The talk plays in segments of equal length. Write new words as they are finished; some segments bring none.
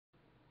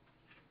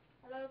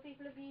Hello,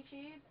 people of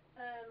YouTube.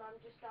 I'm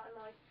just starting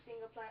my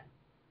single player.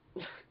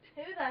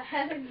 Who the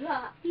hell is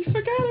that? You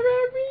forgot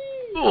about me!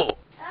 Oh.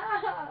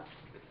 Ah.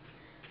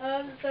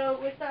 So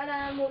we're starting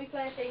our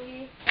multiplayer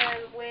thingy.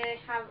 We're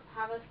have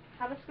a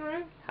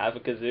screw. Have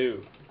a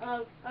kazoo.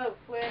 Oh,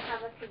 we're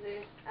have a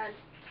kazoo, and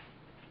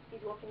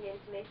he's walking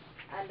into me,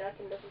 and I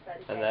can look inside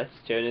his And head. that's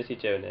Jonesy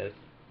Jonas,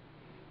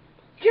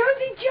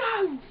 Jonesy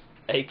Jones!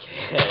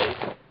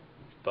 aka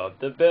Bob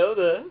the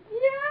Builder.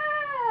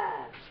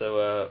 Yeah!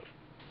 So,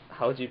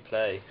 how do you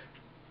play,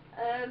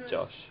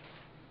 Josh?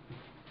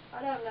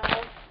 I don't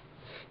know.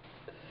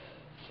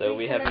 So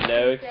we have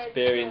no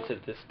experience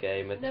of this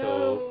game at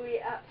all. No, we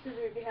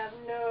absolutely have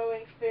no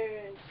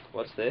experience.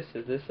 What's this?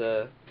 Is this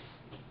a...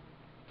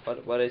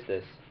 What is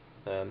this?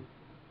 I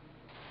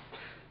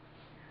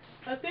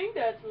think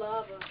that's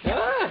lava.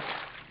 Ah!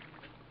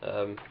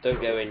 Don't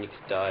go in, you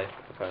could die,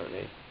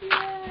 apparently. Yay!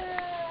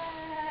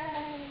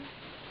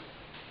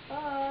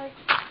 Bye.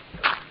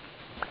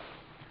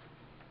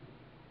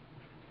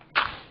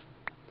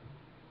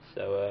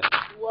 So,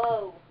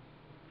 Whoa.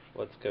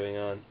 what's going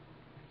on?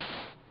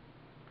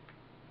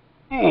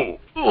 No,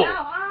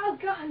 oh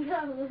god,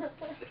 no.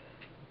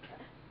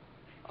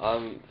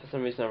 For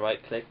some reason I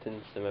right-clicked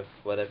and some of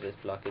whatever this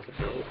block is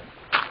appeared.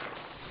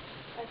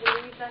 I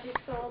believe that is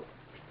called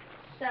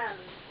sand.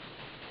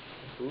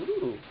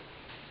 Ooh.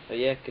 Oh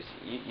yeah, because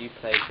you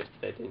played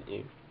yesterday, didn't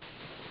you?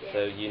 Yeah.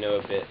 So you know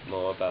a bit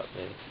more about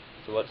me.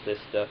 So what's this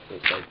stuff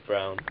that's like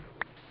brown?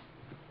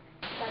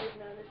 That is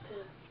known as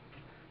poo.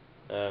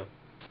 Oh.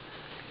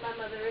 My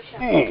mother is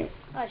shouting.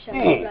 I shall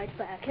be right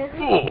back.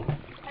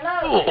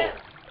 Hello,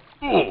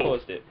 I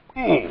paused it.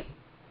 Yes,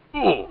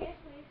 please.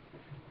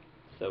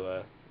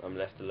 So I'm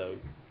left alone.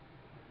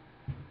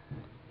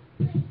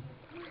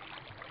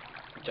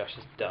 Josh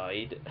has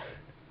died.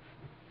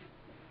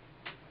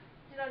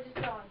 Did I just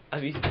die?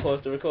 Have you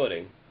paused the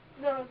recording?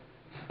 No.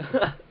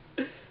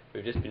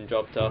 We've just been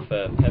dropped off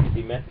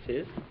Pepsi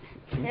messages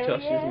from Hell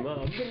Josh's yeah.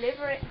 mum.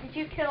 Deliver it. Did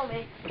you kill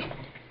me?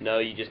 No,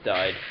 you just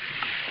died.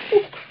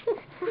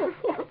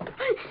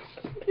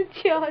 The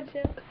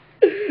charger.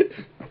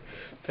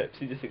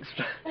 Pepsi just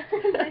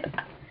exploded.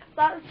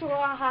 That's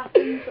what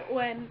happens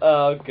when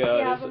Oh you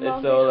have god, a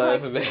it's all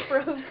over like me.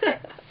 throw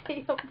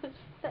Pepsi on the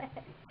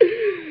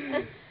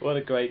stairs. What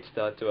a great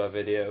start to our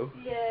video.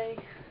 Yay.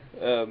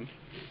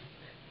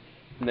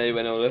 They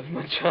went all over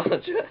my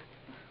charger.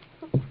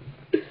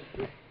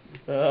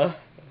 As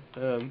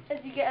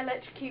you get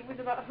electrocuted with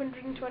about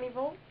 120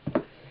 volts.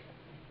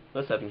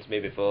 That's happened to me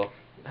before.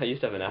 I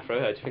used to have an afro,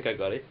 how do you think I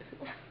got it?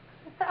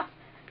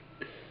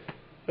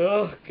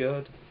 Oh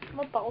god.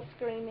 My ball's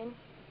screaming.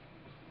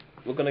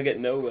 We're gonna get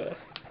nowhere.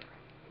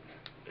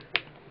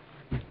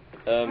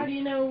 How do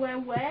you know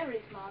where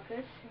is,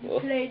 Marcus? You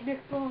played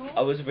before?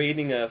 I was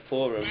reading a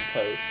forum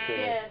post.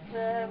 Yes,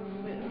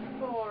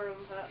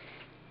 forum, but...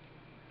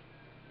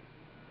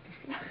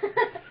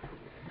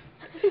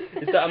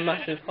 Is that a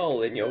massive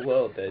hole in your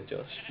world there,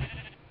 Josh?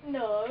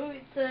 No,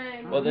 it's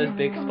Well, those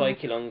big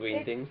spiky long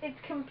green things.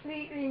 It's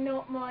completely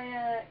not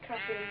my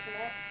crappy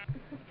internet.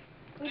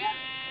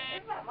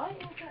 That my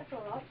internet's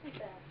alright, to be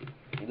fair.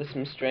 There's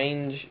some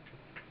strange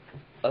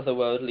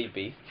otherworldly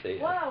beasts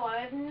here. Wow,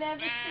 I've never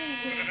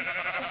seen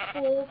a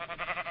full...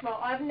 Well,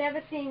 I've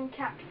never seen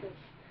cactus.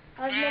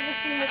 I've never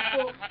seen a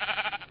full...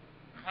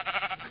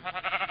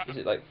 Is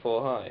it like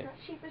 4 high? That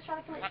sheep was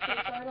trying to commit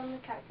suicide on the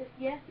cactus,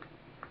 yeah?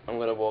 I'm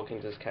gonna walk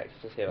into this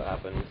cactus to see what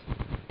happens.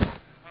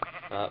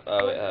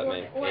 Oh, it hurt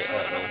me. It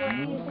hurt me. What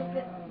do you think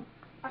that...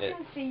 I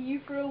can see you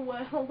through a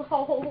world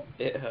hole.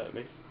 It hurt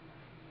me.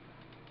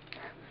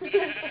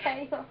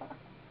 Okay.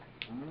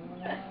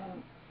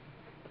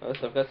 Oh,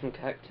 so I've got some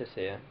cactus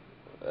here.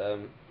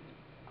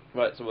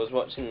 Right, so I was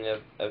watching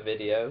a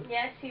video.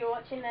 Yes, you're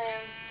watching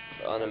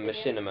on a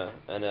machinima,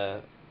 and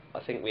I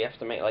think we have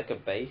to make like a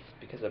base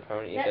because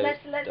apparently it goes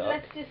dark.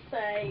 Let's just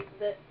say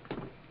that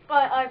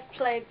I've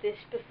played this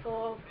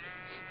before,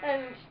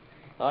 and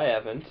I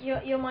haven't.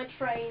 You're my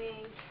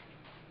trainee.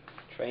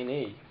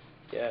 Trainee,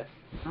 yes.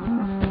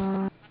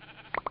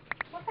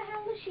 What the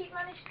hell does she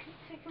manage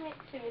to commit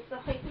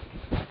suicide?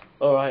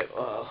 Alright,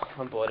 well,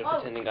 I'm bored of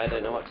pretending I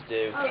don't know what to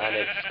do, and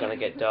it's gonna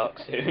get dark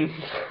soon.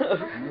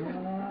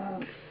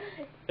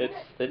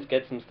 Let's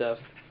get some stuff.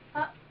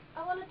 I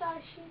want to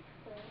dye sheep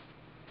first.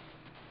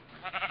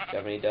 Do you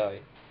have any dye?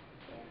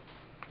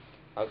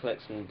 Yeah. I'll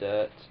collect some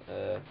dirt.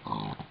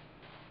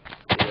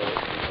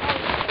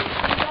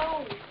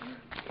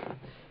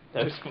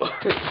 No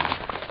spawns.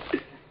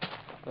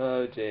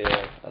 Oh dear,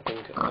 I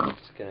think I'm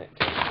disconnected.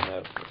 No,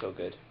 it's all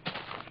good.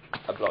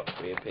 A block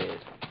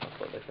reappeared. That's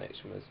what the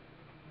connection was.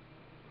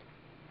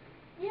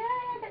 Yeah,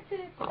 I get to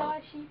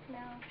dye sheep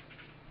now.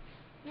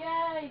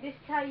 Yay, this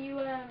is how you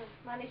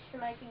manage to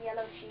make a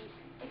yellow sheep.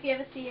 If you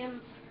ever see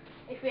him,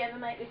 if we ever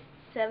make this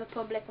server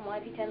public, I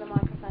might be turning the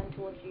microphone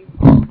towards you.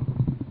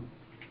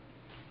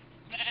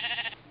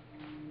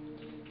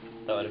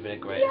 That would have been a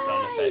great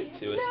sound effect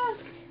too,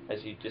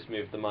 as you just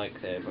moved the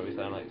mic there. It probably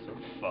sound like some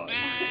fun.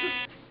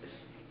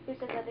 Who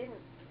said I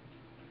didn't?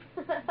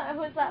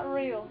 Was that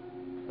real?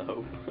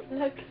 No.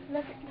 Look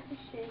at the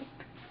sheep.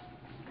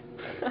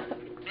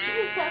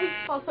 He's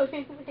following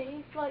me.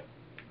 He's like,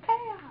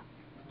 Kaya!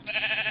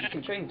 You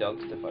can train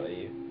dogs to follow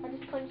you. I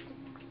just punched him.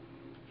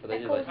 But they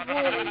They're do called like...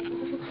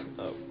 wolves.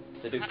 Oh.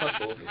 They do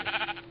fuck all here.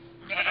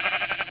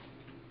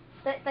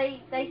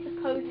 They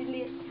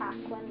supposedly attack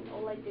when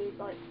all they do is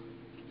like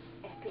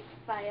epic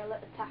fail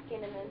at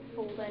attacking and then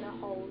fall down a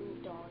hole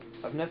and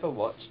die. I've never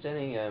watched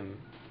any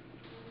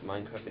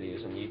Minecraft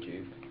videos on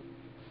YouTube.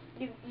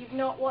 You've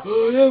not watched I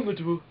am a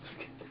dwarf.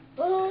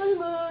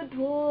 I'm a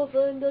dwarf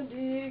and I'm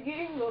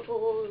digging a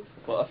hole.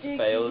 What a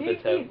failed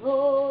attempt.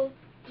 Hole,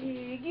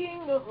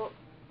 digging a hole.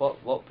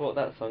 What brought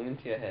that song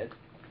into your head?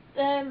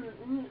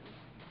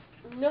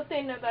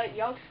 Nothing about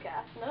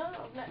Yogscast,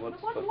 no.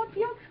 What's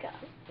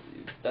Yogscast?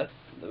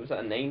 Was that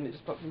a name that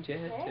just popped into your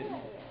head Yeah, too?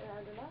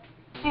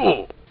 I don't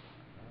know.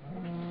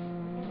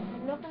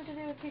 Nothing to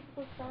do with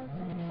people called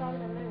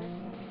Simon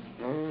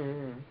and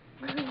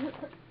Lewis.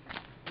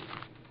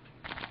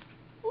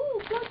 Ooh,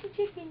 floaty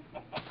chicken.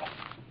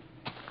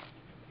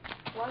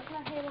 Why can I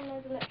hear one of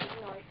those electric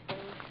knife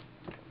things?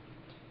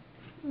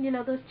 You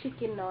know, those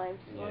chicken knives.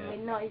 Yeah. When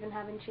we're not even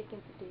having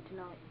chicken for dinner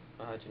tonight.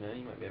 How do you know?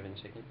 You might be having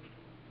chicken.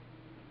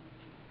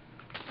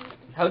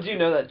 How do you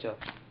know that, Josh?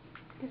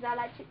 Because I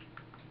like chicken.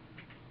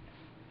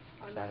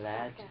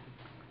 Salad.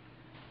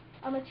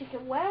 I'm a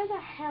chicken. Where the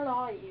hell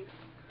are you?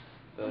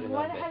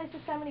 Why the hell is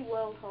there so many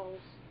world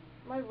holes?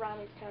 My RAM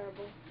is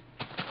terrible.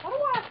 Why do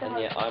I have to And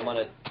host yeah,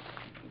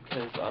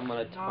 because I'm on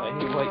a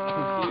tiny white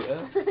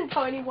computer.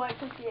 Tiny white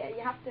computer.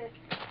 You have to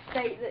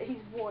state that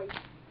he's white.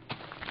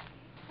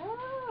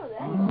 Oh,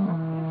 there you go.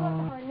 Looks like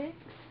behind me.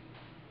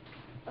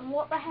 And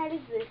what the hell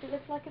is this? It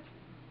looks like a...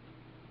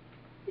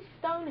 It's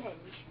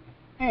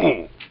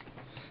Stonehenge.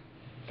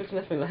 Looks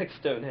nothing like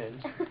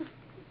Stonehenge.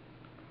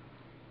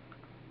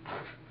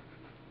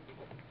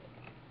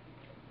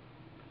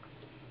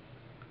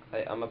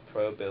 I'm a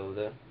pro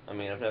builder. I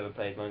mean, I've never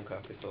played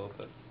Minecraft before,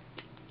 but...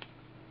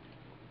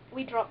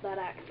 We dropped that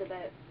axe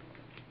about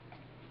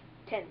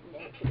 10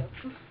 minutes ago.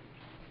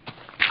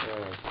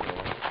 Oh,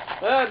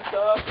 yeah.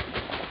 Stop!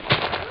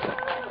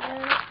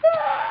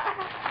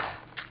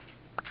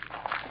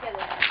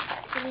 Together.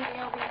 If you need me,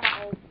 I'll be